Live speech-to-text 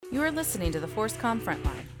You are listening to the FORSCOM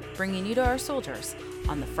Frontline, bringing you to our soldiers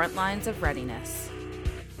on the front lines of readiness.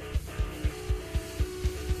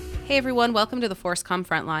 Hey everyone, welcome to the FORSCOM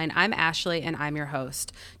Frontline. I'm Ashley and I'm your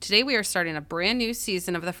host. Today we are starting a brand new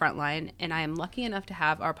season of the Frontline, and I am lucky enough to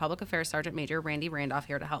have our Public Affairs Sergeant Major Randy Randolph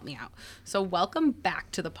here to help me out. So welcome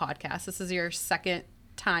back to the podcast. This is your second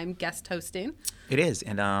time guest hosting. It is,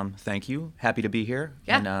 and thank you. Happy to be here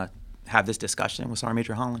and have this discussion with Sergeant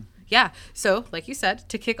Major Holland. Yeah. So, like you said,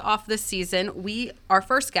 to kick off this season, our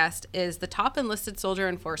first guest is the top enlisted soldier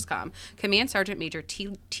in FORSCOM, Command Sergeant Major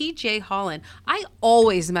TJ Holland. I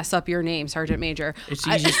always mess up your name, Sergeant Major. It's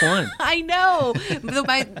the easiest one. I know.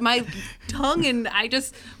 my tongue and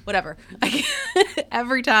whatever.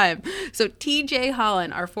 Every time. So, TJ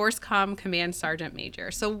Holland, our FORSCOM Command Sergeant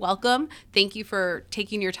Major. So, welcome. Thank you for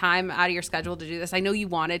taking your time out of your schedule to do this. I know you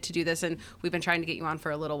wanted to do this, and we've been trying to get you on for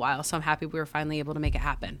a little while, so I'm happy we were finally able to make it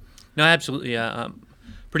happen. No, absolutely. I'm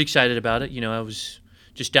pretty excited about it. You know, I was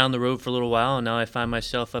just down the road for a little while, and now I find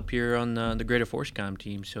myself up here on the greater FORSCOM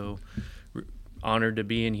team. So honored to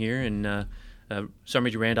be in here. And Sergeant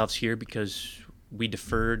Major Randolph's here because we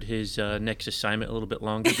deferred his next assignment a little bit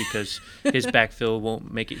longer because his backfill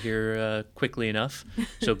won't make it here quickly enough.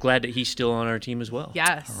 So glad that he's still on our team as well.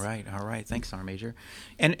 Yes. All right. Thanks, Sergeant Major.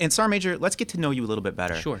 And Sergeant Major, let's get to know you a little bit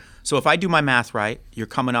better. Sure. So if I do my math right, you're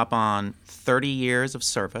coming up on 30 years of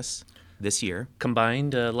service this year.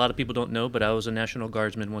 Combined, a lot of people don't know, but I was a National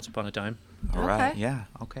Guardsman once upon a time. All right. Yeah.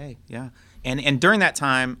 Okay. Yeah. And during that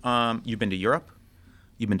time, you've been to Europe,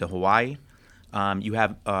 you've been to Hawaii. You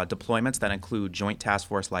have deployments that include Joint Task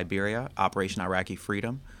Force Liberia, Operation Iraqi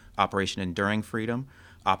Freedom, Operation Enduring Freedom,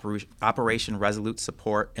 Operation Resolute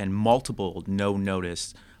Support, and multiple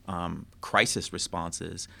no-notice crisis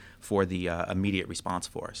responses for the immediate response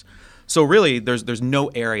force. So really, there's no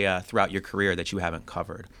area throughout your career that you haven't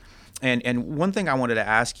covered. And one thing I wanted to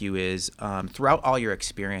ask you is, throughout all your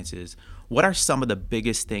experiences, what are some of the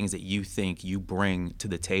biggest things that you think you bring to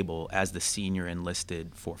the table as the senior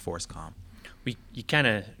enlisted for FORSCOM? You kind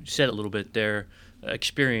of said it a little bit there,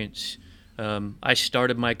 experience. I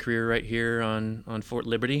started my career right here on Fort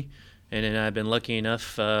Liberty, and then I've been lucky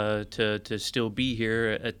enough to still be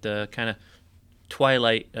here at the kind of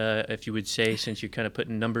twilight, if you would say, since you're kind of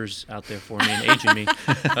putting numbers out there for me and aging me,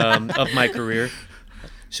 of my career.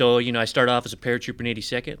 So, you know, I started off as a paratrooper in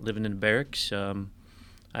 82nd, living in the barracks.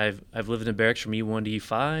 I've lived in the barracks from E1 to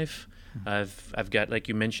E5. I've got, like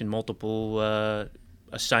you mentioned, multiple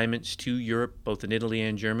assignments to Europe, both in Italy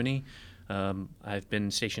and Germany. I've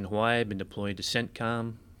been stationed in Hawaii. I've been deployed to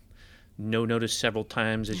CENTCOM. No notice several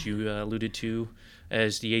times, as you alluded to,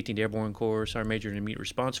 as the 18th Airborne Corps Sergeant Major in the Immediate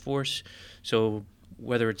Response Force. So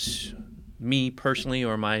whether it's me personally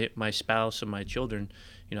or my spouse and my children,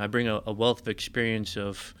 you know, I bring a wealth of experience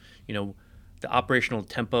of, you know, the operational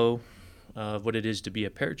tempo of what it is to be a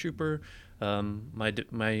paratrooper,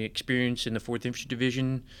 my experience in the 4th Infantry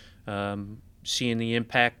Division, seeing the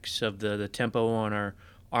impacts of the tempo on our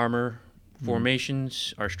armor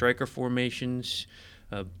formations, our striker formations.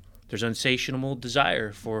 There's insatiable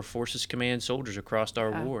desire for Forces Command soldiers across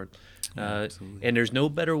our ward. And there's no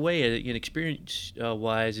better way, in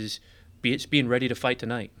experience-wise, is being ready to fight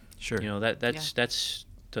tonight. Sure. You know, that's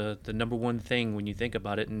the number one thing when you think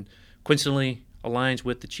about it, and coincidentally aligns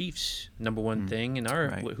with the Chiefs' number one thing and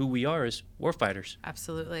who we are as warfighters.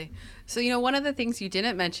 Absolutely. So, you know, one of the things you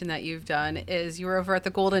didn't mention that you've done is you were over at the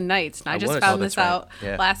Golden Knights, and I just found this out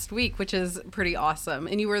last week, which is pretty awesome.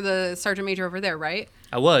 And you were the Sergeant Major over there, right?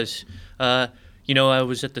 I was. You know, I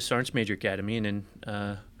was at the Sergeant Major Academy, and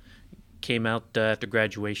then came out after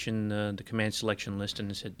graduation, the command selection list, and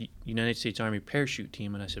it said United States Army Parachute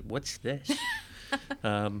Team, and I said, what's this?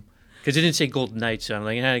 Because it didn't say Golden Knights, so I'm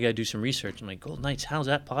like, I got to do some research. I'm like, Golden Knights, how's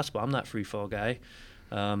that possible? I'm not a free fall guy.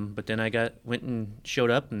 But then I went and showed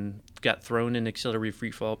up and got thrown in the auxiliary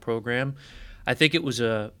free fall program. I think it was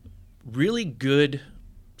a really good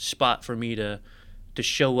spot for me to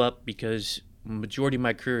show up because majority of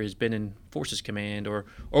my career has been in Forces Command or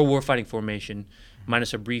warfighting formation,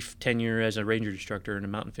 minus a brief tenure as a Ranger instructor in a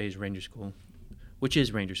Mountain Phase Ranger School, which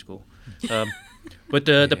is Ranger School. But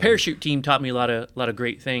the parachute team taught me a lot of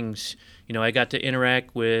great things. You know, I got to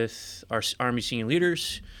interact with our Army senior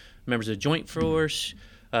leaders, members of the Joint Force.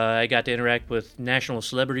 I got to interact with national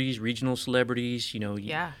celebrities, regional celebrities. You know,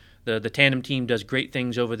 the tandem team does great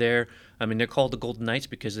things over there. I mean, they're called the Golden Knights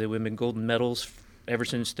because they've been golden medals ever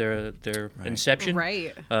since their inception.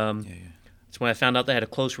 Right. That's when I found out they had a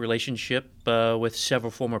close relationship with several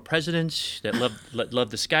former presidents that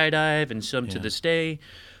loved the skydive, and some to this day.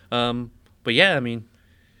 But yeah, I mean,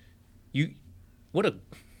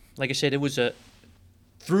 like I said, it was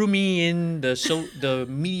threw me in the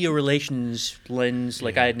media relations lens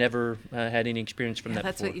like I had never had any experience from that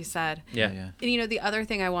That's before. what you said. Yeah. And, the other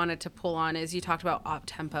thing I wanted to pull on is you talked about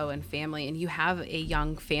op-tempo and family, and you have a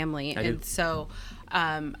young family. I do. So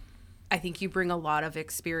I think you bring a lot of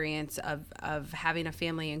experience of having a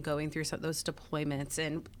family and going through those deployments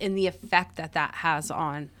and the effect that has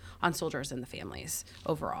on soldiers and the families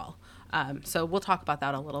overall. So we'll talk about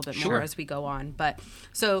that a little bit more as we go on. But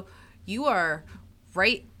so you are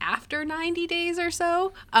right after 90 days or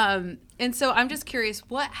so. And so I'm just curious,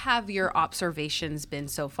 what have your observations been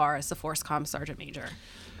so far as the FORSCOM Sergeant Major?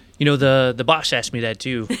 The boss asked me that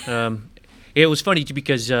too. It was funny too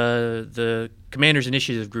because the Commander's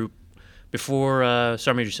Initiative group, before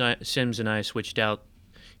Sergeant Major Sims and I switched out,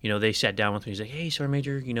 they sat down with me. He's like, "Hey, Sergeant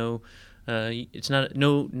Major, it's not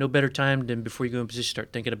no better time than before you go in position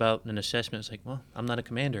start thinking about an assessment." It's like, well, I'm not a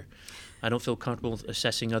commander. I don't feel comfortable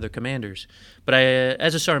assessing other commanders. But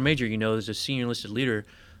as a Sergeant Major, as a senior enlisted leader,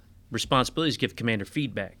 responsibility is to give commander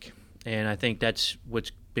feedback. And I think that's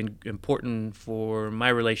what's been important for my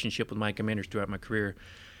relationship with my commanders throughout my career.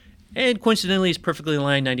 And coincidentally, it's perfectly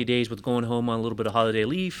aligned 90 days with going home on a little bit of holiday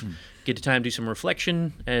leave, get the time to do some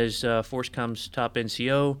reflection as FORSCOM's top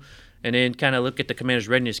NCO, and then kind of look at the commander's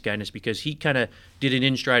readiness guidance because he kind of did an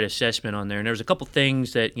in-stride assessment on there. And there was a couple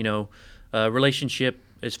things that, relationship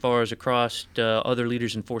as far as across other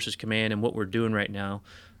leaders in Forces Command and what we're doing right now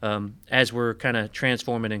as we're kind of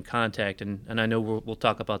transforming in contact. And I know we'll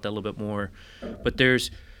talk about that a little bit more. But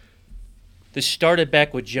this started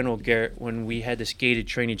back with General Garrett when we had this gated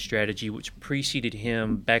training strategy, which preceded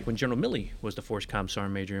him back when General Milley was the FORSCOM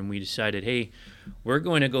Sergeant Major. And we decided, hey, we're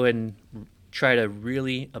going to go ahead and try to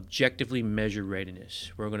really objectively measure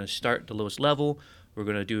readiness. We're going to start at the lowest level. We're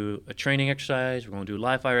going to do a training exercise. We're going to do a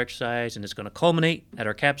live fire exercise, and it's going to culminate at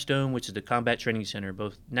our capstone, which is the Combat Training Center,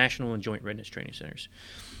 both national and joint readiness training centers.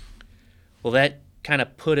 Well, that kind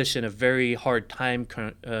of put us in a very hard time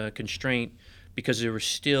constraint because there was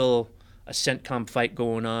still a CENTCOM fight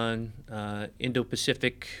going on.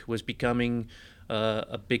 Indo-Pacific was becoming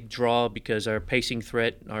a big draw because our pacing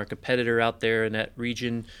threat, our competitor out there in that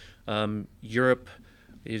region, Europe,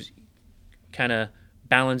 is kind of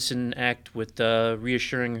balancing act with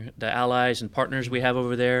reassuring the allies and partners we have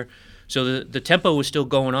over there. So the tempo was still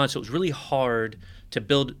going on, so it was really hard to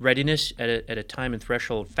build readiness at a time and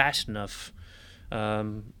threshold fast enough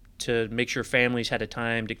to make sure families had a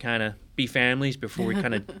time to kind of be families before we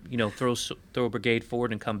kind of throw a brigade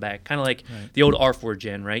forward and come back. Kind of like the old R4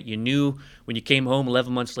 gen, right? You knew when you came home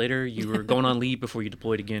 11 months later you were going on leave before you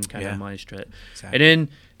deployed again, kind of mindset. Exactly. And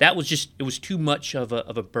then that was it was too much of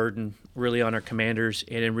a burden really on our commanders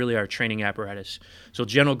and then really our training apparatus. So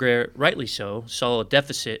General Garrett, rightly so, saw a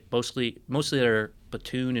deficit mostly at our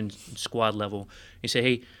platoon and squad level. He said,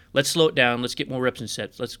 hey, let's slow it down. Let's get more reps and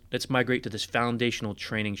sets. Let's migrate to this foundational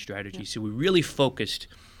training strategy. Yeah. So we really focused,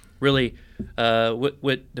 what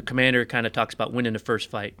the commander kind of talks about winning the first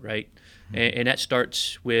fight, right? Mm-hmm. And that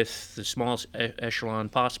starts with the smallest echelon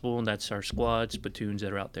possible, and that's our squads, platoons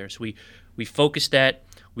that are out there. So we focused that.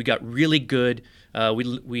 We got really good.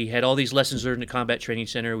 We had all these lessons learned at the Combat Training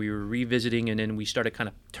Center. We were revisiting, and then we started kind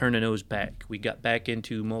of turning those back. We got back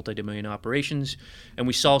into multi-domain operations, and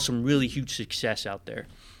we saw some really huge success out there.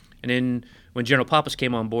 And then when General Pappas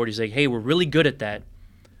came on board, he's like, hey, we're really good at that,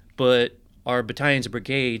 but our battalions and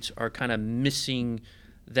brigades are kind of missing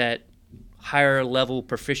that higher level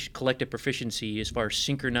collective proficiency as far as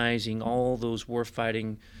synchronizing all those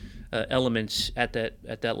warfighting elements at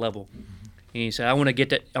that level. And he said, I want to get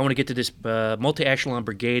to this multi-echelon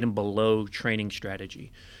brigade and below training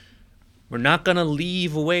strategy. We're not going to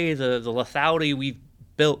leave away the lethality we've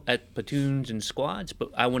built at platoons and squads, but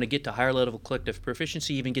I want to get to higher level collective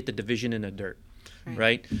proficiency, even get the division in the dirt,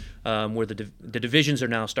 right? Where the divisions are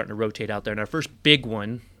now starting to rotate out there. And our first big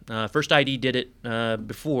one, First ID did it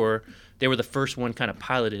before. They were the first one kind of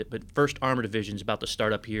piloted it, but First Armor Division is about to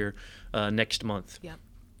start up here next month. Yeah.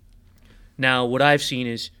 Now, what I've seen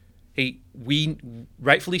is, hey, we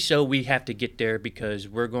rightfully so, we have to get there because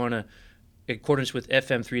we're going to, in accordance with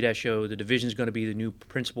FM 3-0, the division is going to be the new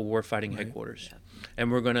principal warfighting headquarters. Yeah.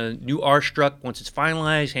 And we're going to, new R-Struck, once it's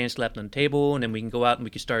finalized, hand slapped on the table, and then we can go out and we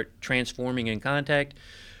can start transforming in contact.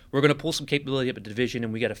 We're going to pull some capability up at the division,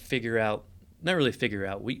 and we got to figure out, not really figure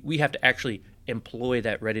out, we have to actually employ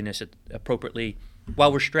that readiness appropriately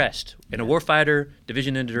while we're stressed in a warfighter,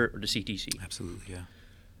 division in the dirt, or the CTC. Absolutely, yeah.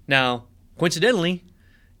 Now, coincidentally,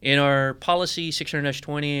 in our policy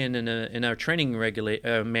 600-20 and in our training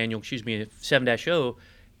manual, 7-0,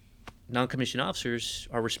 non-commissioned officers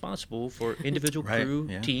are responsible for individual crew,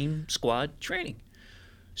 team, squad training.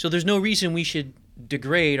 So there's no reason we should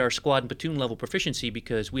degrade our squad and platoon level proficiency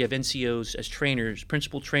because we have NCOs as trainers,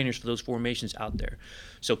 principal trainers for those formations out there.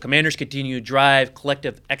 So commanders continue to drive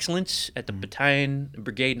collective excellence at the battalion,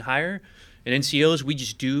 brigade, and higher. And NCOs, we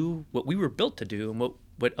just do what we were built to do and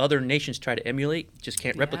what other nations try to emulate, just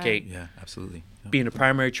can't replicate. Yeah, absolutely. Yeah. Being a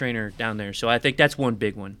primary trainer down there. So I think that's one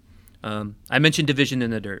big one. I mentioned division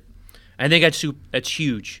in the dirt. I think that's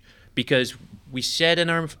huge because we said in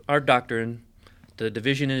our doctrine the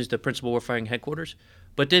division is the principal warfighting headquarters,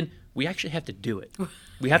 but then we actually have to do it.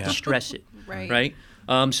 We have to stress it, right?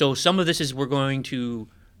 So some of this is we're going to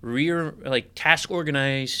task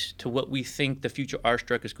organize to what we think the future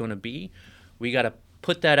R-Struck is going to be. We got to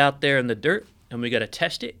put that out there in the dirt, and we got to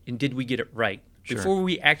test it, and did we get it right? Sure. Before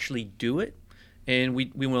we actually do it, and we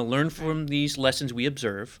want to learn from these lessons we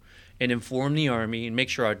observe and inform the Army and make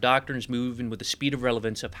sure our doctrine is moving with the speed of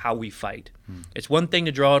relevance of how we fight. It's one thing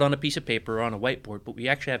to draw it on a piece of paper or on a whiteboard, but we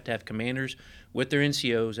actually have to have commanders with their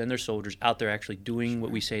NCOs and their soldiers out there actually doing what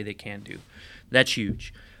we say they can do. That's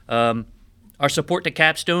huge. Our support to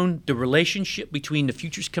Capstone, the relationship between the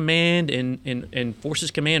Futures Command and Forces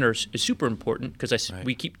Command is super important because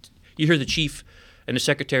you hear the chief and the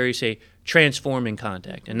secretary say transform in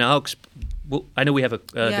contact. And now I know we have a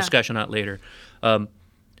discussion on it later.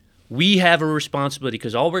 We have a responsibility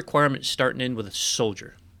because all requirements starting in with a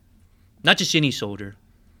soldier, not just any soldier,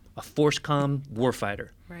 a FORSCOM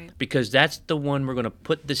warfighter, right? Because that's the one we're going to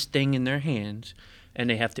put this thing in their hands, and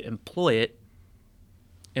they have to employ it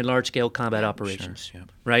in large-scale combat operations,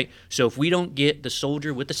 right? So if we don't get the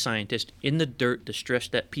soldier with the scientist in the dirt to stress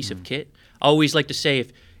that piece of kit, I always like to say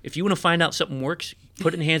if you want to find out something works,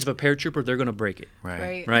 put it in the hands of a paratrooper, they're going to break it,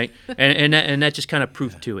 right? And that just kind of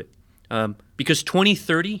proved to it. Because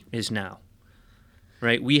 2030 is now,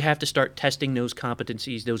 right? We have to start testing those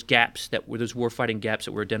competencies, those gaps those warfighting gaps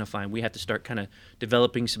that we're identifying. We have to start kind of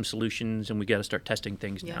developing some solutions, and we got to start testing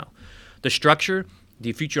things now. The structure,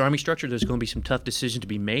 the future Army structure, there's going to be some tough decisions to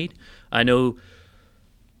be made. I know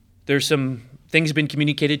there's some things have been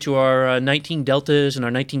communicated to our 19 Deltas and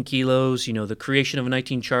our 19 Kilos, the creation of a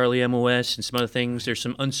 19 Charlie MOS and some other things. There's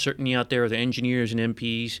some uncertainty out there with the engineers and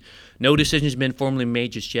MPs. No decision has been formally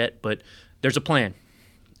made just yet, but there's a plan.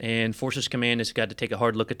 And Forces Command has got to take a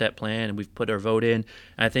hard look at that plan, and we've put our vote in.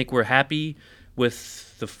 And I think we're happy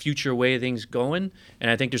with the future way of things going, and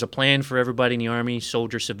I think there's a plan for everybody in the Army,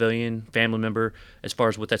 soldier, civilian, family member, as far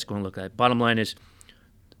as what that's going to look like. Bottom line is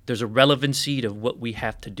there's a relevancy to what we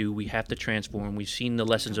have to do. We have to transform. We've seen the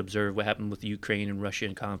lessons observed, what happened with the Ukraine and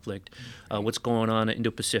Russian conflict, what's going on in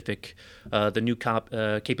Indo-Pacific. The new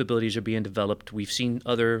capabilities are being developed. We've seen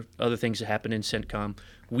other things that happen in CENTCOM.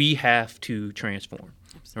 We have to transform,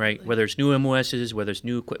 right? Whether it's new MOSs, whether it's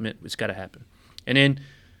new equipment, it's got to happen. And then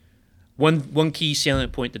one key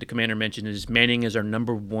salient point that the commander mentioned is manning is our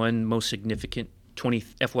number one most significant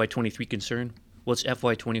FY23 concern. Well, it's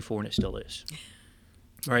FY24, and it still is.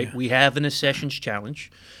 Right, we have an accessions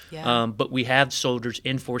challenge, but we have soldiers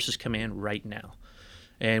in Forces Command right now,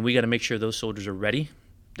 and we got to make sure those soldiers are ready,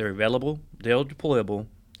 they're available, they're deployable,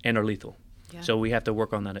 and are lethal. So we have to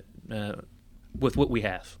work on that with what we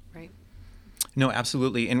have. Right. No,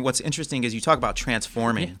 absolutely. And what's interesting is you talk about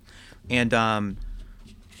transforming, and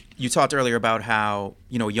you talked earlier about how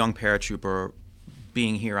a young paratrooper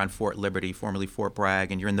being here on Fort Liberty, formerly Fort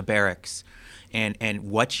Bragg, and you're in the barracks, and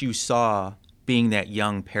what you saw. Being that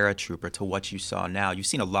young paratrooper to what you saw now, you've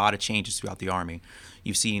seen a lot of changes throughout the Army.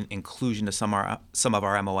 You've seen inclusion of some of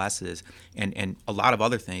our MOSs and a lot of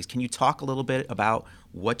other things. Can you talk a little bit about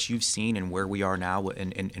what you've seen and where we are now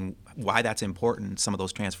and why that's important, some of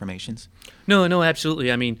those transformations? No,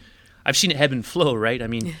 absolutely. I mean, I've seen it ebb and flow, right? I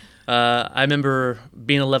mean, I remember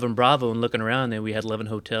being 11 Bravo and looking around, and we had 11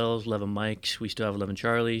 hotels, 11 Mikes. We still have 11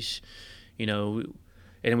 Charlies,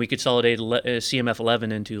 and we consolidated CMF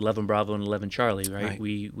 11 into 11 Bravo and 11 Charlie, right?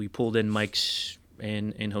 We pulled in Mikes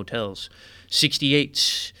and hotels.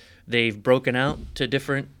 68s, they've broken out to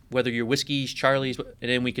different, whether you're whiskeys, Charlies,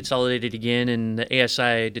 and then we consolidated again, and the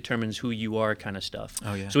ASI determines who you are kind of stuff.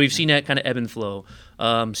 So we've seen that kind of ebb and flow.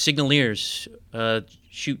 Signaleers,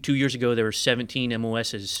 2 years ago there were 17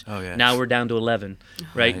 MOSs. Now we're down to 11,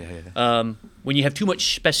 right? When you have too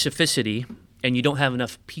much specificity and you don't have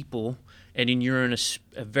enough people, and then you're in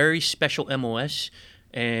a very special MOS,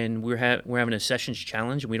 and we're having a sessions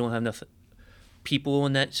challenge, and we don't have enough people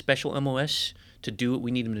in that special MOS to do what we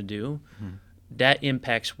need them to do, that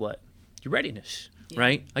impacts what? Your readiness,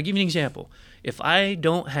 right? I'll give you an example. If I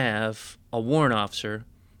don't have a warrant officer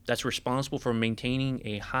that's responsible for maintaining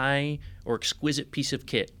a high or exquisite piece of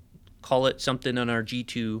kit, call it something on our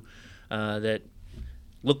G2 that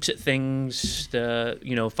looks at things,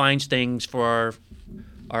 finds things for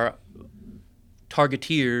our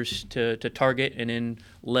targeteers to target and then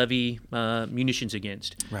levy munitions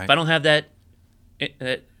against. Right. If I don't have that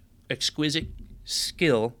exquisite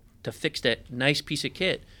skill to fix that nice piece of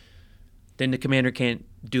kit, then the commander can't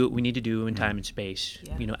do what we need to do in time and space.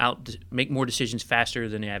 Yeah. Make more decisions faster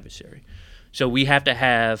than the adversary. So we have to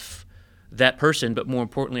have that person, but more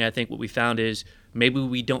importantly, I think what we found is maybe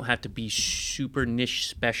we don't have to be super niche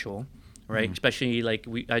special, right? Especially like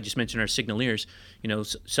I just mentioned our signaleers.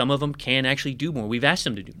 Some of them can actually do more. We've asked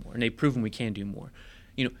them to do more, and they've proven we can do more.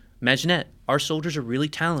 Imagine that. Our soldiers are really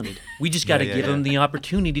talented. We just got to give them the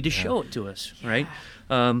opportunity to show it to us, right?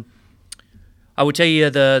 I would tell you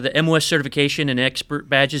the MOS certification and expert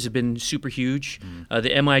badges have been super huge.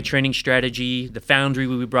 The MI training strategy, the foundry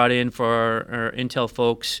we brought in for our intel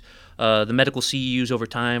folks, the medical CEUs over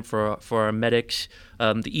time for our medics,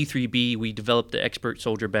 the E3B, we developed the expert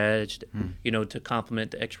soldier badge, to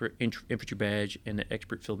complement the expert infantry badge and the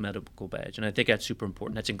expert field medical badge. And I think that's super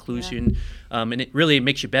important. That's inclusion, and it really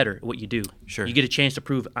makes you better at what you do. Sure. You get a chance to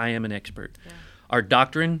prove I am an expert. Yeah. Our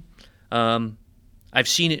doctrine, I've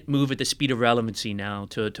seen it move at the speed of relevancy now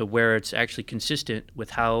to where it's actually consistent with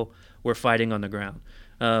how we're fighting on the ground.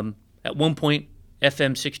 At one point,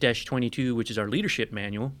 FM 6-22, which is our leadership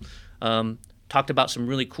manual, talked about some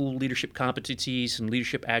really cool leadership competencies and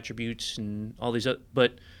leadership attributes and all these other,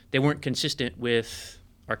 but they weren't consistent with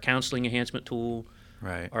our counseling enhancement tool,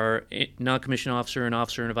 right, our non-commissioned officer and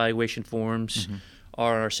officer and evaluation forms,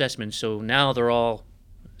 our assessments. So now they're all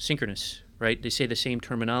synchronous, right? They say the same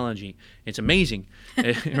terminology. It's amazing,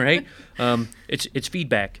 right? It's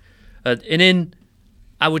feedback. And then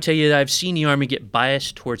I would tell you that I've seen the Army get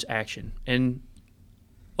biased towards action and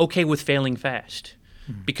okay with failing fast,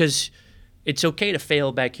 because it's okay to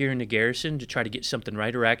fail back here in the garrison to try to get something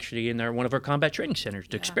right, or actually in one of our combat training centers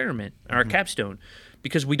to experiment, our capstone,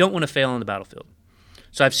 because we don't want to fail on the battlefield.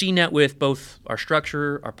 So I've seen that with both our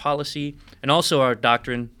structure, our policy, and also our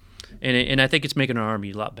doctrine, and I think it's making our Army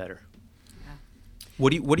a lot better. What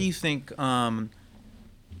do you think,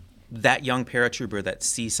 that young paratrooper that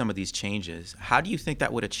sees some of these changes, how do you think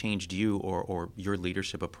that would have changed you or your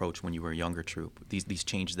leadership approach when you were a younger troop, these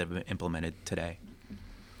changes that have been implemented today?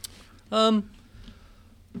 Boy,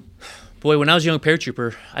 when I was a young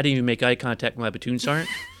paratrooper, I didn't even make eye contact with my platoon sergeant,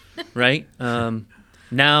 right?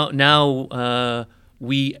 Now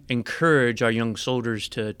we encourage our young soldiers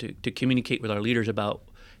to communicate with our leaders about,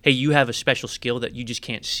 hey, you have a special skill that you just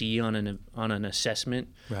can't see on an assessment,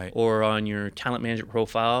 right, or on your talent management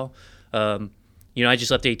profile. I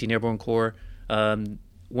just left the 18th Airborne Corps.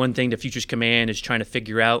 One thing the Futures Command is trying to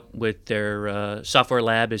figure out with their software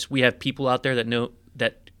lab is we have people out there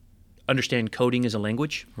that understand coding as a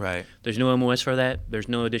language. Right. There's no MOS for that. There's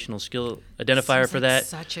no additional skill identifier for that.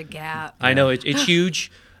 Such a gap. I know it's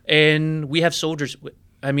huge, and we have soldiers.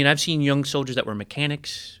 I mean, I've seen young soldiers that were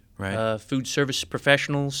mechanics. Right. Food service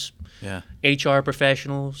professionals, HR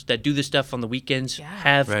professionals that do this stuff on the weekends,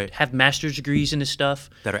 have master's degrees in this stuff.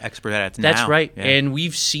 That are expert at it now. That's right. Yeah. And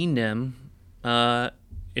we've seen them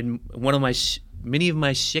in many of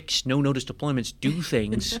my 6 no-notice deployments do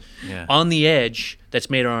things on the edge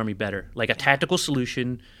that's made our Army better. Like a tactical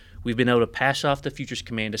solution, we've been able to pass off the Futures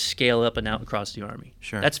Command to scale up and out across the Army.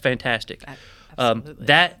 Sure. That's fantastic. Absolutely.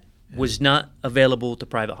 That was not available to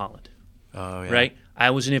Private Holland. Oh, yeah. Right? I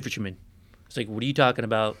was an infantryman. It's like, what are you talking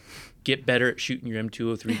about? Get better at shooting your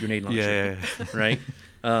M203 grenade launcher. Right?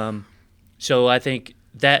 So I think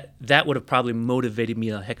that would have probably motivated me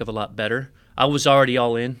a heck of a lot better. I was already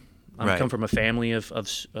all in. I come from a family of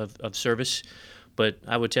service. But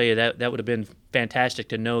I would tell you that would have been fantastic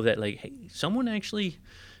to know that, like, hey, someone actually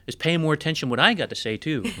is paying more attention to what I got to say,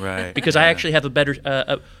 too. Right. Because I actually have a better,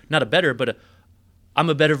 not a better, but I'm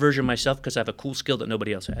a better version of myself because I have a cool skill that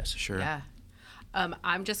nobody else has. Sure. Yeah.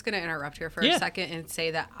 I'm just going to interrupt here for a second and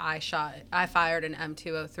say that I fired an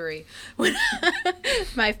M203.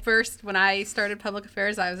 When I started public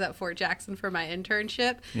affairs, I was at Fort Jackson for my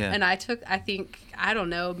internship. Yeah. And I took,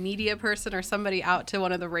 media person or somebody out to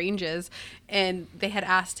one of the ranges, and they had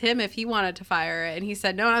asked him if he wanted to fire it. And he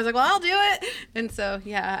said no. And I was like, well, I'll do it. And so,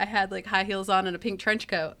 I had like high heels on and a pink trench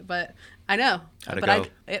coat, but I know. How'd it go?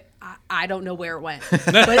 I don't know where it went, but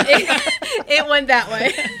it went that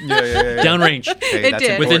way. Yeah. Downrange. Hey, it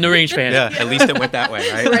did. Within the range band. Yeah, at least it went that way,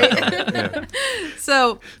 right? Right.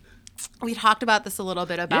 So we talked about this a little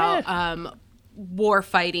bit about war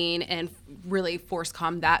fighting and really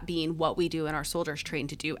FORSCOM, that being what we do and our soldiers train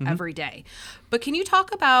to do every day. But can you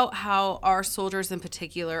talk about how our soldiers in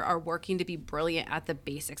particular are working to be brilliant at the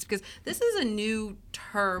basics? Because this is a new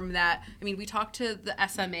term that, we talked to the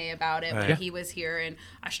SMA about it when he was here, and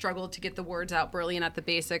I struggled to get the words out, brilliant at the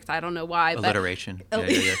basics. I don't know why. Alliteration. But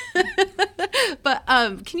But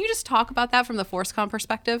can you just talk about that from the FORSCOM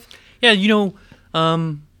perspective? Yeah,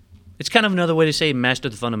 it's kind of another way to say master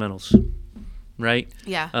the fundamentals, right?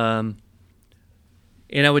 Yeah.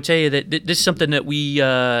 And I would tell you that this is something that we,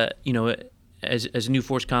 as a new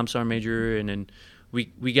FORSCOM Sergeant Major, and then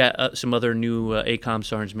we got some other new ACOM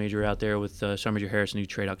Sergeant Major out there with Sergeant Major Harris, a new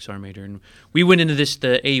TRADOC Sergeant Major, and we went into this.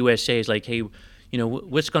 The AUSA is like, hey,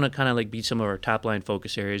 what's going to kind of like be some of our top line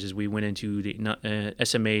focus areas as we went into the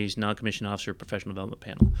SMA's non-commissioned officer professional development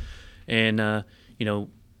panel, and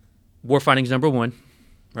warfighting is number one,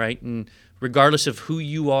 right? And regardless of who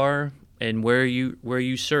you are and where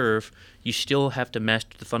you serve, you still have to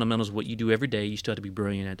master the fundamentals of what you do every day. You still have to be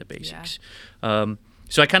brilliant at the basics. Yeah.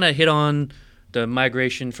 So I kind of hit on the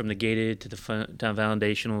migration from the gated to the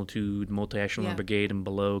foundational to the multi-echelon brigade and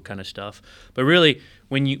below kind of stuff. But really,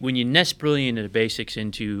 when you nest brilliant in the basics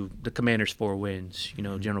into the commander's 4 wins,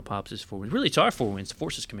 General Pops' 4 wins. Really, it's our 4 wins, the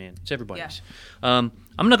Forces Command. It's everybody's. Yeah.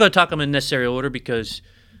 I'm not going to talk them in necessary order because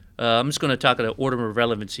I'm just going to talk in the order of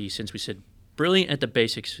relevancy since we said brilliant at the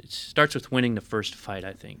basics. It starts with winning the first fight,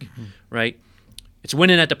 I think, right? It's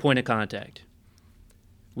winning at the point of contact.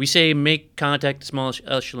 We say make contact the smallest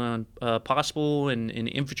echelon possible in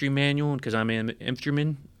the infantry manual, because I'm an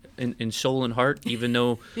infantryman in soul and heart, even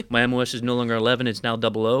though my MOS is no longer 11, it's now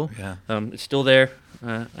 00. Yeah. It's still there.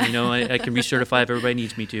 I can recertify if everybody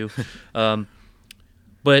needs me to.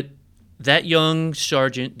 But that young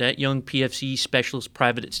sergeant, that young PFC specialist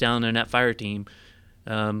private that's down there in that fire team,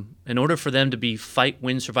 in order for them to be fight,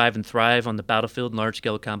 win, survive, and thrive on the battlefield in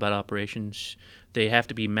large-scale combat operations, they have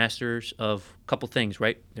to be masters of a couple things,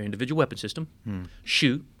 right? Their individual weapon system,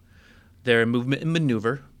 shoot, their movement and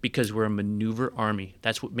maneuver, because we're a maneuver army.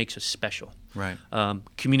 That's what makes us special. Right.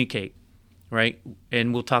 Communicate, right?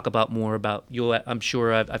 And we'll talk about more about I'm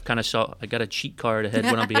sure I've kind of I got a cheat card ahead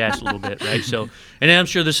when I'll be asked a little bit, right? So, and I'm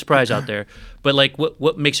sure there's a surprise out there. But like,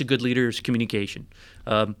 what makes a good leader is communication.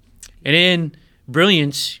 And in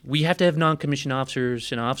brilliance, we have to have non-commissioned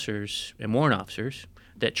officers and warrant officers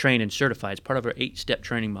that train and certify. It's part of our 8-step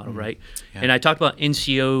training model, right? Yeah. And I talked about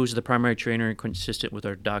NCOs, the primary trainer, consistent with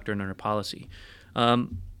our doctrine and our policy.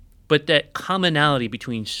 But that commonality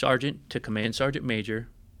between sergeant to command sergeant major,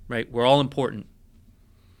 right? We're all important.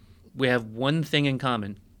 We have one thing in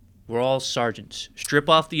common. We're all sergeants. Strip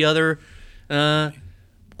off the other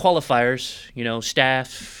qualifiers,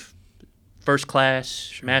 staff, first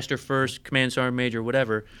class, master first, command sergeant major,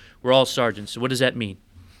 whatever. We're all sergeants. So what does that mean,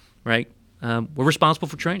 right? We're responsible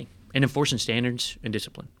for training and enforcing standards and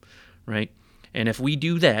discipline, right? And if we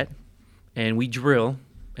do that and we drill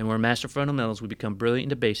and we're master fundamentals, we become brilliant in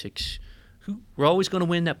the basics, we're always going to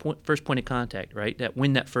win that first point of contact, right?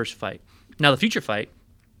 Win that first fight. Now, the future fight,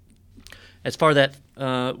 as far as that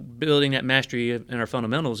building that mastery in our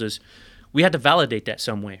fundamentals, is we have to validate that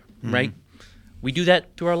some way, right? We do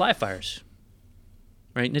that through our live fires.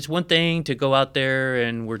 Right, and it's one thing to go out there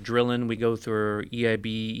and we're drilling. We go through our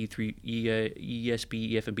EIB,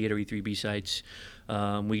 ESB, EF&B at our E3B sites.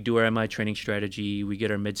 We do our MI training strategy. We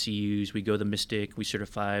get our med-CUs. We go the Mystic. We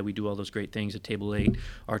certify. We do all those great things at Table 8.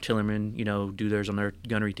 Artillerymen, do theirs on their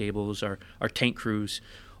gunnery tables. Our tank crews.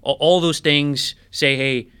 All those things say,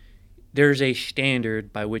 hey, there's a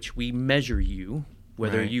standard by which we measure you,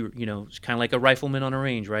 whether right. It's kind of like a rifleman on a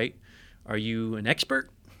range, right? Are you an expert?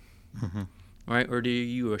 Mm-hmm. Right, or are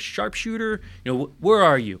you a sharpshooter? Where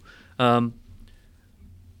are you?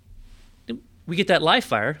 We get that live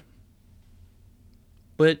fire,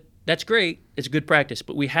 but that's great. It's good practice,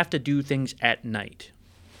 but we have to do things at night,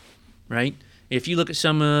 right? If you look at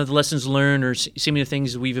some of the lessons learned or some of the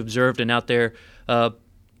things that we've observed and out there,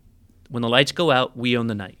 when the lights go out, we own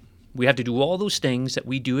the night. We have to do all those things that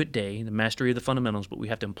we do at day, the mastery of the fundamentals, but we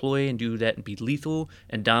have to employ and do that and be lethal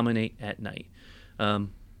and dominate at night.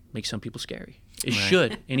 Makes some people scary. It right.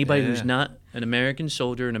 should. Anybody who's not an American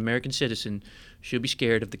soldier, an American citizen, should be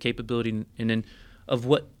scared of the capability and then of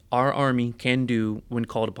what our Army can do when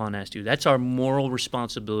called upon as to. That's our moral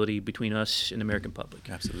responsibility between us and the American public.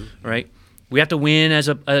 Absolutely. Right? We have to win as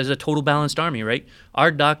a total balanced Army, right?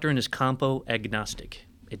 Our doctrine is compo agnostic.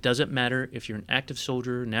 It doesn't matter if you're an active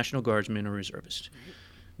soldier, National Guardsman, or reservist.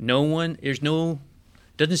 Doesn't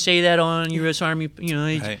say that on U.S. Army,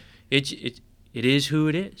 right. It is who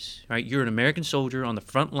it is, right? You're an American soldier on the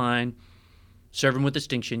front line, serving with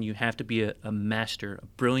distinction. You have to be a master, a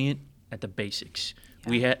brilliant at the basics.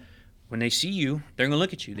 Yeah. When they see you, they're going to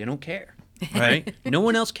look at you. They don't care, right? No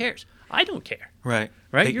one else cares. I don't care, right?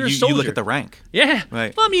 You're a soldier. You look at the rank, yeah,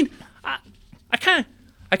 right. Well, I mean, I kind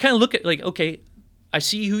of look at like, okay, I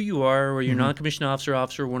see who you are, or you're non-commissioned officer,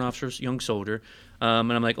 warrant officer, young soldier.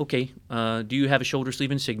 And I'm like, okay, do you have a shoulder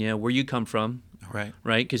sleeve insignia? Where you come from? Right.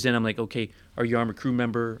 Right? Because then I'm like, okay, are you Army crew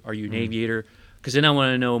member? Are you an aviator? Because then I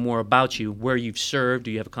want to know more about you, where you've served.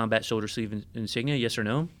 Do you have a combat shoulder sleeve insignia? Yes or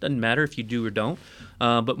no? Doesn't matter if you do or don't.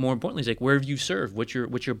 But more importantly, it's like, where have you served? What's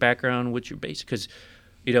your background? What's your base? Because,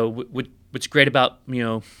 what's great about,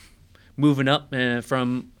 moving up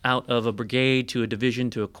from out of a brigade to a division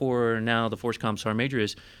to a corps and now the FORSCOM Sergeant Major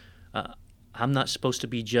is, I'm not supposed to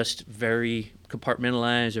be just very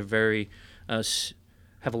compartmentalized or very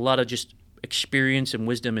have a lot of just experience and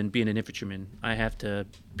wisdom in being an infantryman. I have to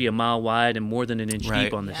be a mile wide and more than an inch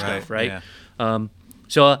deep on this stuff, right? Yeah.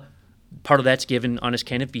 So part of that's giving honest,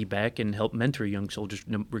 candid feedback and help mentor young soldiers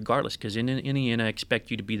regardless, because in the end, I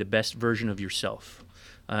expect you to be the best version of yourself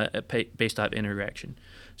based off interaction.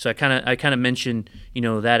 So I kind of mentioned,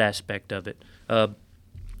 that aspect of it. The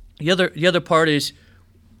other part is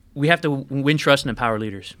we have to win trust and empower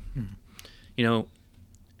leaders.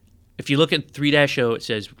 If you look at 3-0, it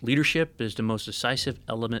says leadership is the most decisive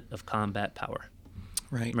element of combat power.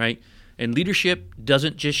 Right? And leadership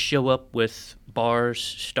doesn't just show up with bars,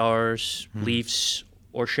 stars, leafs,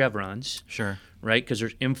 or chevrons. Sure. Right? Because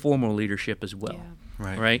there's informal leadership as well.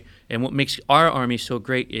 Yeah. Right? And what makes our Army so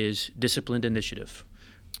great is disciplined initiative.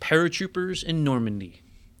 Paratroopers in Normandy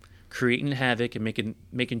creating havoc and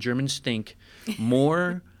making Germans think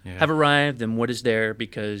more have arrived than what is there,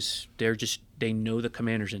 because they know the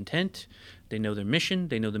commander's intent, they know their mission,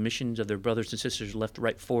 they know the missions of their brothers and sisters left,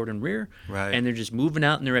 right, forward, and rear, and they're just moving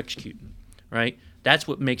out and they're executing, right? That's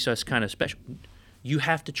what makes us kind of special. You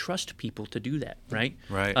have to trust people to do that, right?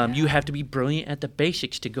 You have to be brilliant at the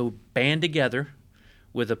basics to go band together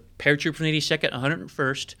with a paratrooper from the 82nd,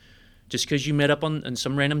 101st, just because you met up on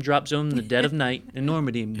some random drop zone in the dead of night in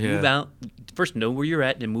Normandy, move out, first know where you're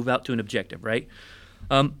at, and then move out to an objective, right?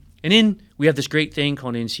 And then we have this great thing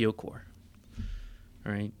called NCO Corps.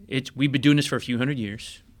 All right, we've been doing this for a few hundred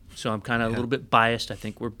years, so I'm kind of a little bit biased. I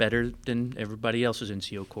think we're better than everybody else's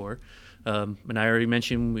NCO Corps. And I already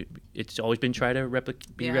mentioned it's always been tried to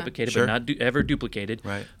be replicated, but not ever duplicated.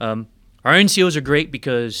 Right. Our NCOs are great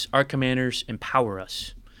because our commanders empower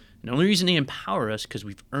us. And the only reason they empower us because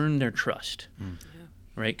we've earned their trust,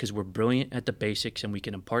 right? Because we're brilliant at the basics and we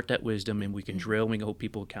can impart that wisdom and we can drill and we can hold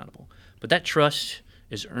people accountable. But that trust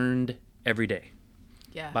is earned every day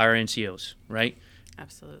by our NCOs, right?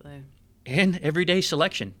 Absolutely. And everyday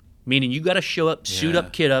selection, meaning you got to show up, suit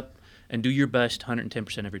up, kit up, and do your best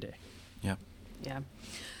 110% every day. Yeah.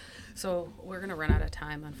 So we're going to run out of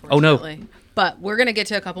time, unfortunately. Oh, no. But we're going to get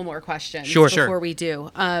to a couple more questions Sure. before we do.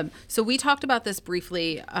 So we talked about this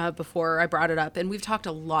briefly before I brought it up, and we've talked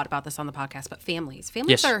a lot about this on the podcast, but families.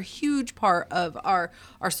 Families are a huge part of our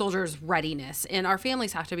soldiers' readiness, and our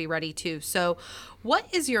families have to be ready too. So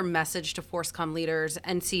what is your message to FORSCOM leaders,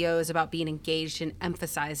 NCOs, about being engaged and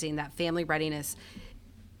emphasizing that family readiness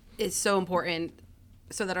is so important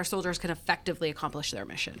so that our soldiers can effectively accomplish their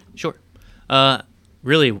mission? Sure.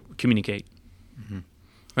 Really communicate,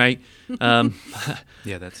 right?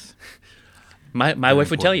 That's my wife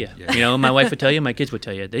would tell you. Yeah. My wife would tell you. My kids would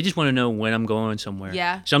tell you. They just want to know when I'm going somewhere.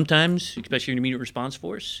 Yeah. Sometimes, especially in immediate response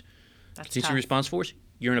force, contingency response force,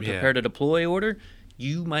 you're in a prepare to deploy order.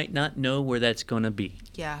 You might not know where that's going to be.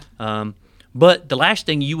 Yeah. But the last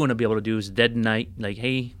thing you want to be able to do is dead night, like,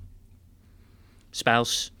 hey,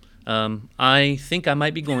 spouse, I think I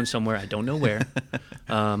might be going somewhere. I don't know where.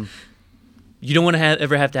 You don't want to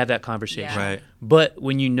ever have to have that conversation. Yeah. Right. But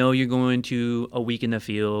when you know you're going to a week in the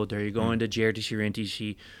field or you're going to JRTC or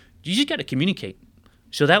NTC, you just got to communicate.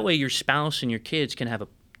 So that way your spouse and your kids can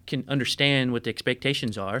understand what the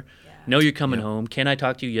expectations are, know you're coming home. Can I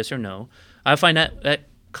talk to you, yes or no? I find that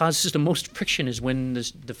causes the most friction is when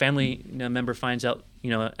the family member finds out,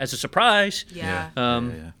 as a surprise. Yeah.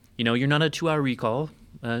 You're not a 2-hour recall,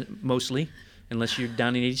 mostly, unless you're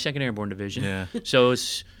down in the 82nd Airborne Division. Yeah. So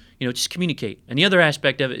it's, just communicate. And the other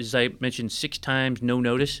aspect of it is, I mentioned 6 times, no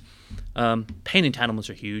notice. Pain entitlements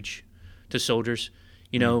are huge to soldiers.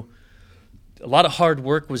 A lot of hard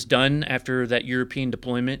work was done after that European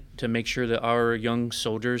deployment to make sure that our young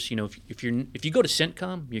soldiers, if you go to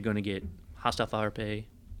CENTCOM, you're going to get hostile fire pay,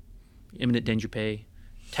 imminent danger pay,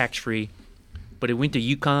 tax-free. But if you went to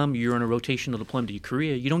UCOM, you're on a rotational deployment to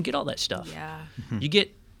Korea, you don't get all that stuff. Yeah. You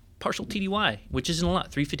get partial TDY, which isn't a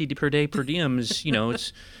lot. $350 per day per diem is,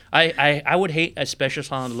 it's. I would hate a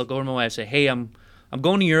specialist to look over my wife and say, hey, I'm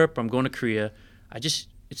going to Europe, I'm going to Korea.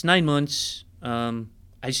 It's 9 months.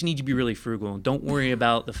 I just need you to be really frugal. Don't worry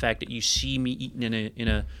about the fact that you see me eating in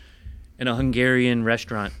a Hungarian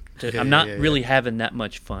restaurant I'm not really having that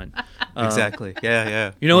much fun. Exactly.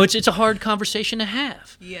 Yeah. It's a hard conversation to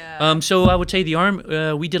have. Yeah. So I would say the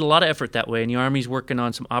Army, we did a lot of effort that way, and the Army's working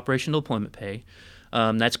on some operational deployment pay.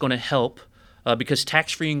 That's going to help because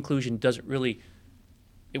tax-free inclusion doesn't really,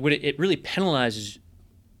 it really penalizes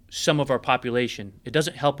some of our population. It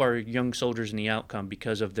doesn't help our young soldiers in the outcome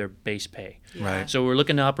because of their base pay. Yeah. Right. So we're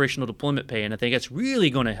looking at operational deployment pay, and I think that's really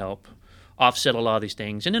going to help offset a lot of these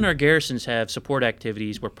things. And then our garrisons have support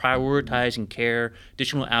activities. We're prioritizing care,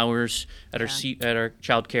 additional hours at our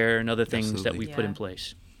child care and other things that we've put in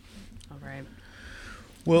place. All right.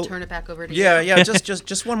 Well, I'll turn it back over to you. Yeah.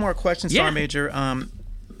 Just one more question, Yeah. Sergeant Major.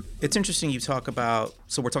 It's interesting you talk about.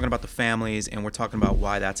 So we're talking about the families, and we're talking about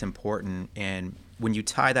why that's important. And when you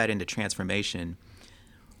tie that into transformation,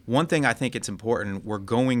 one thing I think it's important, we're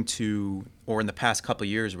going to, or in the past couple of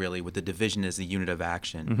years really, with the division as the unit of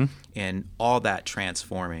action and all that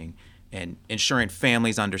transforming and ensuring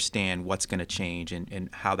families understand what's going to change and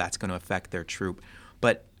how that's going to affect their troop.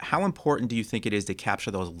 But how important do you think it is to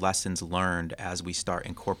capture those lessons learned as we start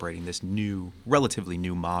incorporating this new, relatively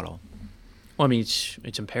new model? Well, I mean,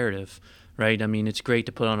 it's imperative, right? I mean, it's great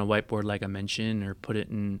to put on a whiteboard like I mentioned, or put it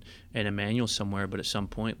in a manual somewhere. But at some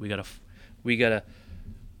point, we gotta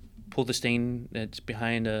pull the stain that's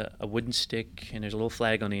behind a wooden stick, and there's a little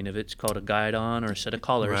flag on the end of it. It's called a guidon or a set of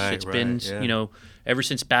colors. It's been ever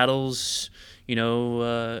since battles,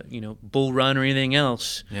 Bull Run or anything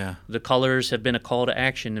else. Yeah. The colors have been a call to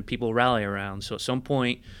action that people rally around. So at some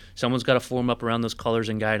point, someone's got to form up around those colors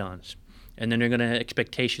and guidons, and then they're going to have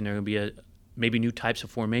expectation. There are going to be maybe new types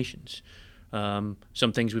of formations. Some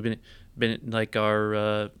things we've been like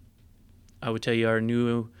our, I would tell you, our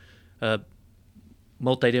new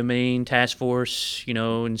multi-domain task force,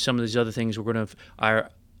 and some of these other things our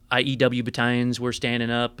IEW battalions we're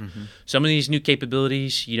standing up. Some of these new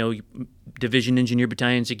capabilities, division engineer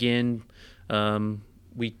battalions again.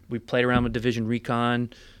 We played around with division recon.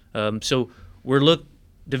 So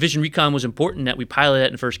division recon was important that we piloted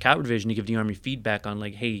that in 1st Cavalry Division to give the Army feedback on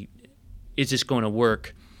hey, is this going to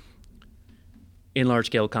work in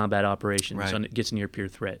large-scale combat operations when it gets near peer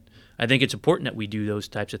threat? I think it's important that we do those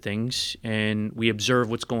types of things and we observe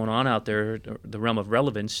what's going on out there, the realm of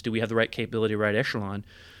relevance. Do we have the right capability, right echelon?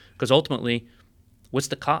 Because ultimately, what's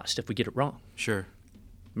the cost if we get it wrong? Sure.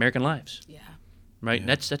 American lives. Yeah. Right? Yeah.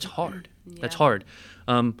 That's hard. Yeah. That's hard.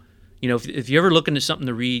 If you're ever looking at something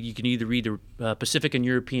to read, you can either read the Pacific and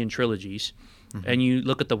European trilogies, and you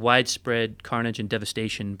look at the widespread carnage and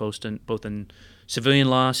devastation, both in civilian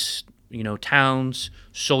loss, towns,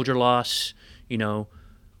 soldier loss.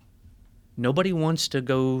 Nobody wants to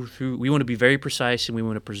go through. We want to be very precise, and we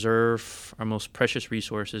want to preserve our most precious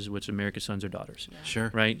resources, which are America's sons or daughters. Yeah.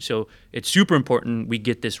 Sure. Right. So it's super important we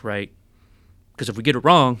get this right, because if we get it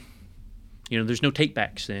wrong, there's no take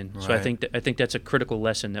backs then. So I think that's a critical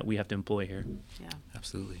lesson that we have to employ here. Yeah.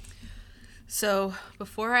 Absolutely. So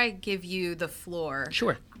before I give you the floor,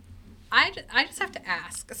 Sure. I just have to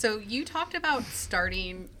ask. So you talked about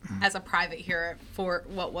starting as a private here for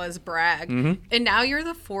what was Bragg, and now you're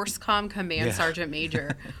the FORSCOM Command Sergeant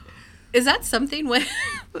Major. Is that something when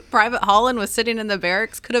Private Holland was sitting in the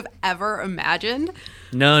barracks could have ever imagined?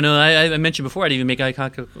 No. I mentioned before I'd even make eye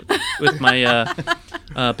contact with my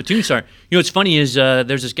platoon sergeant. What's funny is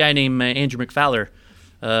there's this guy named Andrew McFowler.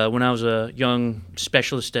 When I was a young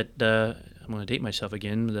specialist at I'm going to date myself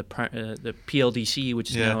again, the PLDC, which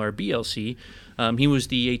is now our BLC. He was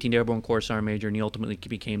the 18th Airborne Corps Sergeant Major, and he ultimately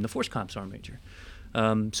became the FORSCOM Sergeant Major.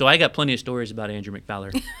 So I got plenty of stories about Andrew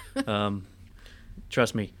McFowler.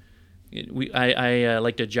 Trust me. I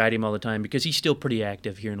like to jide him all the time because he's still pretty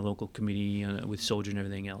active here in the local community with soldiers and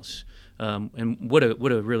everything else. And what a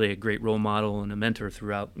really a great role model and a mentor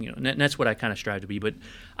throughout. And that's what I kind of strive to be. But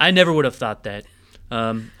I never would have thought that.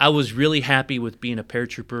 I was really happy with being a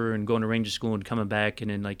paratrooper and going to Ranger School and coming back and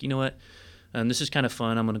then you know what? This is kind of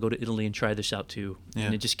fun. I'm going to go to Italy and try this out too. Yeah.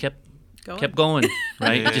 And it just kept going,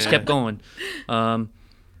 right? It just kept going. And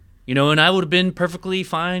I would have been perfectly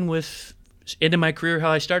fine with ending my career how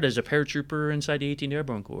I started as a paratrooper inside the 18th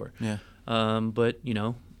Airborne Corps. Yeah. But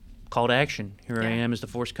call to action. Here I am as the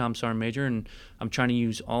FORSCOM Sergeant Major, and I'm trying to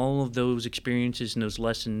use all of those experiences and those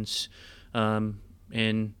lessons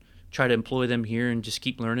and try to employ them here and just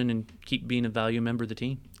keep learning and keep being a valued member of the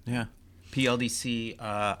team. Yeah. PLDC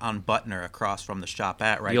on Butner across from the shop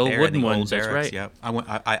right The old there. wooden the ones, old that's barracks. right. Yep.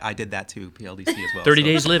 I did that too, PLDC as well. 30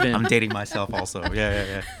 days live-in. I'm dating myself also.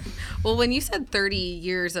 Yeah. Well, when you said 30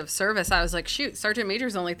 years of service, I was like, shoot, Sergeant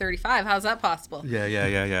Major's only 35. How's that possible?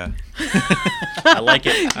 Yeah. I like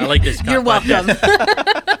it. I like this. You're welcome.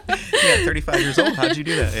 Yeah, 35 years old. How'd you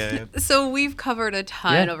do that? Yeah. So we've covered a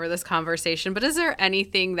ton Yeah. over this conversation, but is there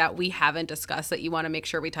anything that we haven't discussed that you want to make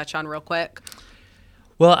sure we touch on real quick?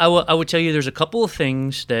 Well, I would tell you there's a couple of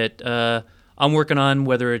things that I'm working on,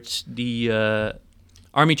 whether it's the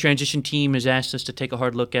Army transition team has asked us to take a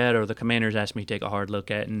hard look at, or the commanders asked me to take a hard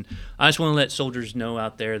look at. And I just want to let soldiers know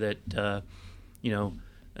out there that,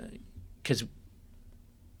 because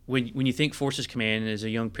when you think Forces Command as a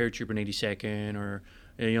young paratrooper in 82nd or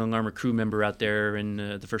a young armored crew member out there in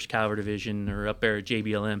the 1st Cavalry Division or up there at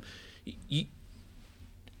JBLM, you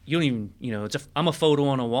don't even, I'm a photo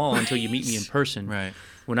on a wall until you meet me in person. Right.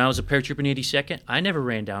 When I was a paratrooper in 82nd, I never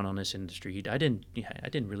ran down on this industry. I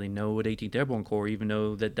didn't really know what 18th Airborne Corps, even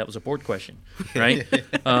though that was a board question, right?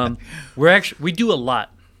 We do a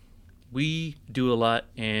lot. We do a lot,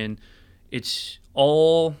 and it's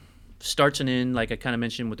all starts and ends, like I kind of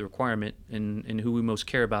mentioned, with the requirement and who we most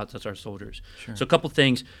care about. That's our soldiers. Sure. So a couple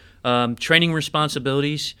things, training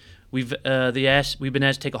responsibilities. We've been asked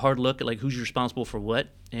to take a hard look at like who's responsible for what,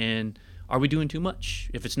 and are we doing too much?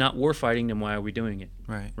 If it's not warfighting, then why are we doing it?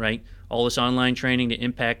 Right. All this online training that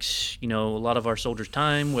impacts a lot of our soldiers'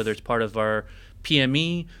 time, whether it's part of our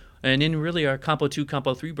PME, and then really our Compo 2,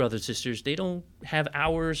 Compo 3 brothers and sisters, they don't have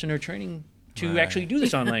hours in their training to actually do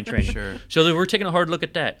this online training. Sure. So we're taking a hard look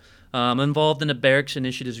at that. I'm involved in the Barracks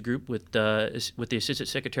Initiatives Group with the Assistant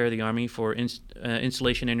Secretary of the Army for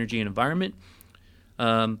Installation, Energy, and Environment.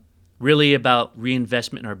 Really about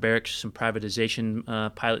reinvestment in our barracks, some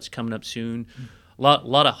privatization pilots coming up soon.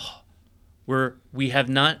 We have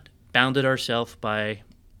not bounded ourselves by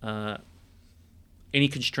any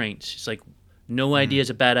constraints. It's like no idea is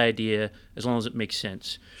a bad idea as long as it makes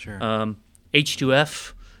sense. Sure.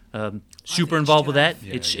 H2F, super involved with that.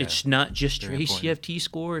 Yeah, it's not just Very your important. ACFT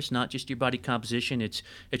score. It's not just your body composition. It's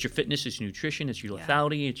your fitness. It's your nutrition. It's your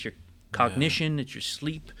lethality. It's your cognition. It's your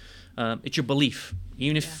sleep. It's your belief.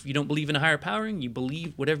 Even if you don't believe in a higher powering, you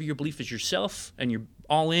believe whatever your belief is yourself, and you're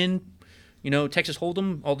all in. Texas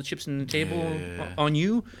Hold'em, all the chips on the table on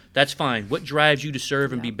you. That's fine. What drives you to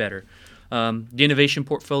serve and be better? The innovation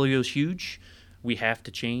portfolio is huge. We have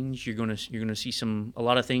to change. You're gonna see a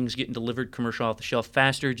lot of things getting delivered commercial off the shelf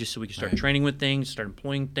faster, just so we can start training with things, start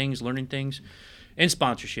employing things, learning things, and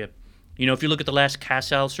sponsorship. If you look at the last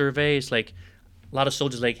CASAL survey, it's like a lot of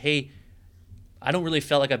soldiers like, hey, I don't really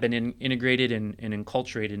feel like I've been integrated and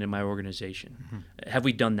enculturated in my organization. Mm-hmm. Have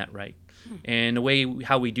we done that right? Mm-hmm. And the way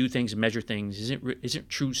how we do things and measure things isn't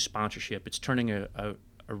true sponsorship. It's turning a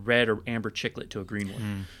red or amber chiclet to a green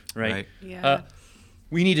one, right? Yeah.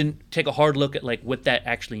 We need to take a hard look at like what that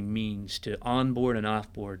actually means to onboard and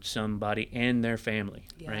offboard somebody and their family,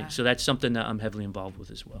 right? So that's something that I'm heavily involved with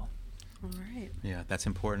as well. All right. Yeah, that's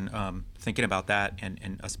important. Thinking about that,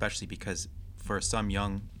 and especially because for some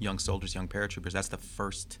young soldiers, young paratroopers, that's the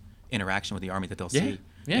first interaction with the Army that they'll see.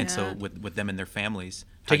 Yeah. And so with them and their families,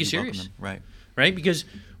 how Take it do you welcome serious. them? Right? Because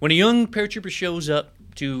when a young paratrooper shows up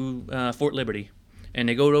to Fort Liberty and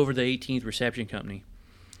they go over to the 18th Reception Company,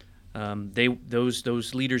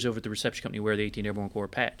 those leaders over at the Reception Company wear the 18th Airborne Corps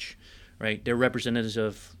patch, right? They're representatives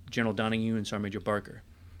of General Donahue and Sergeant Major Barker.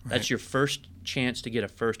 That's your first chance to get a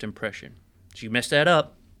first impression. So you mess that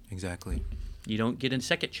up, Exactly. you don't get a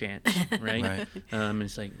second chance, right? And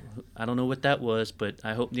it's like, I don't know what that was, but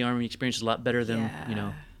I hope the Army experience is a lot better than,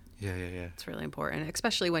 Yeah. It's really important,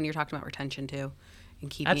 especially when you're talking about retention too, and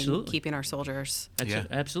keeping our soldiers.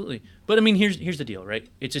 Absolutely. But I mean, here's the deal, right?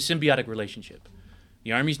 It's a symbiotic relationship.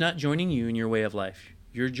 The Army's not joining you in your way of life.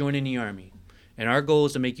 You're joining the Army. And our goal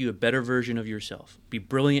is to make you a better version of yourself. Be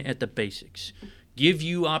brilliant at the basics. Give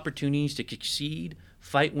you opportunities to succeed,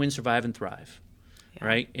 fight, win, survive, and thrive,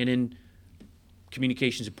 right? And then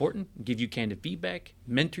communication is important. Give you candid feedback,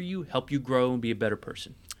 mentor you, help you grow and be a better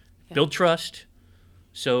person. Build trust.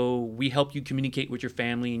 So we help you communicate with your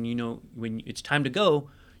family, and when it's time to go,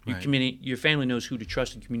 your family knows who to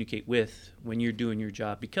trust and communicate with when you're doing your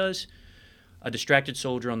job, because a distracted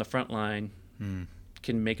soldier on the front line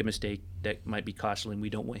can make a mistake that might be costly, and we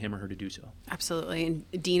don't want him or her to do so. Absolutely.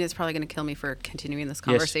 And Dean is probably going to kill me for continuing this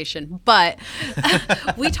conversation, but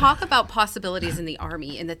we talk about possibilities in the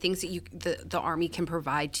Army and the things that the Army can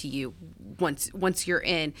provide to you. once you're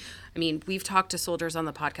in. I mean, we've talked to soldiers on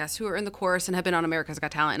the podcast who are in the chorus and have been on America's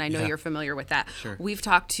Got Talent, and I know you're familiar with that. Sure. We've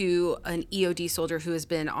talked to an EOD soldier who has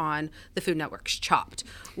been on the Food Network's Chopped.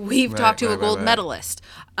 We've talked to a gold medalist.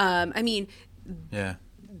 I mean,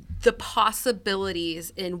 the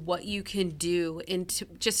possibilities in what you can do into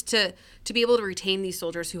just to be able to retain these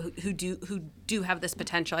soldiers who do have this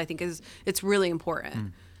potential, I think it's really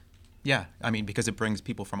important. Yeah, I mean, because it brings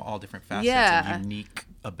people from all different facets and unique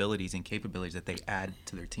abilities and capabilities that they add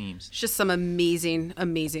to their teams. It's just some amazing,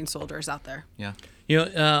 amazing soldiers out there. Yeah. You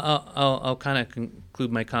know, I'll kind of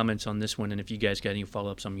conclude my comments on this one, and if you guys got any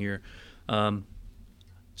follow-ups, I'm here.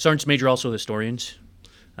 Sergeants Major also historians.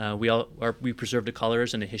 We preserve the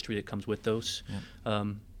colors and the history that comes with those. Yeah.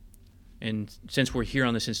 And since we're here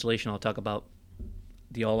on this installation, I'll talk about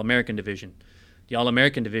the All-American Division. The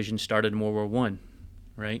All-American Division started in World War I,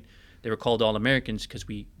 right? They were called All-Americans because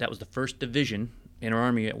that was the first division in our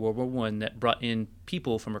Army at World War I that brought in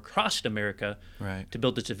people from across America to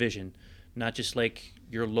build this division. Not just like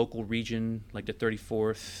your local region, like the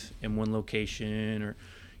 34th in one location, or,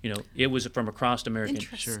 you know, it was from across America.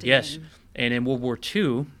 Interesting. Yes. And in World War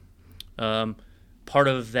II, part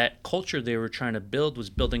of that culture they were trying to build was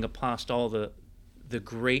building upon all the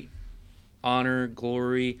great honor,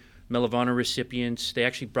 glory, Medal of Honor recipients. They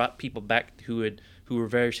actually brought people back who were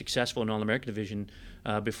very successful in All-American Division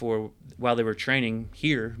while they were training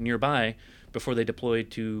here nearby before they deployed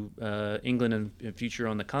to England and future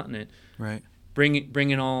on the continent. Right.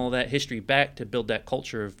 Bringing all that history back to build that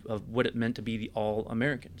culture of what it meant to be the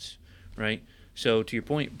All-Americans, right? So to your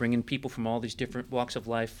point, bringing people from all these different walks of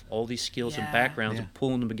life, all these skills and backgrounds, and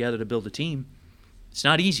pulling them together to build a team, it's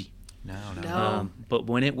not easy. No. But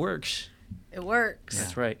when it works, it works.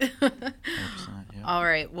 That's right. 100%, yeah. All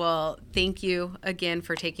right. Well, thank you again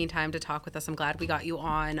for taking time to talk with us. I'm glad we got you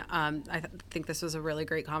on. I think this was a really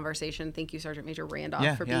great conversation. Thank you, Sergeant Major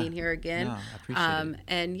Randolph, for being here again. No, I appreciate it.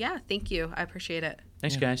 And thank you. I appreciate it.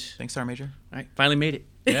 Thanks, guys. Thanks, Sergeant Major. All right. Finally made it.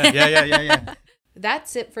 Yeah.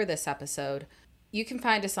 That's it for this episode. You can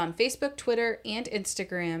find us on Facebook, Twitter, and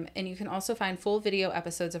Instagram, and you can also find full video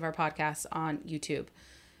episodes of our podcast on YouTube.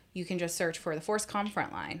 You can just search for the FORSCOM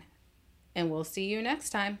Frontline. And we'll see you next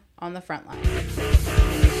time on the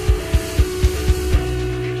Frontline.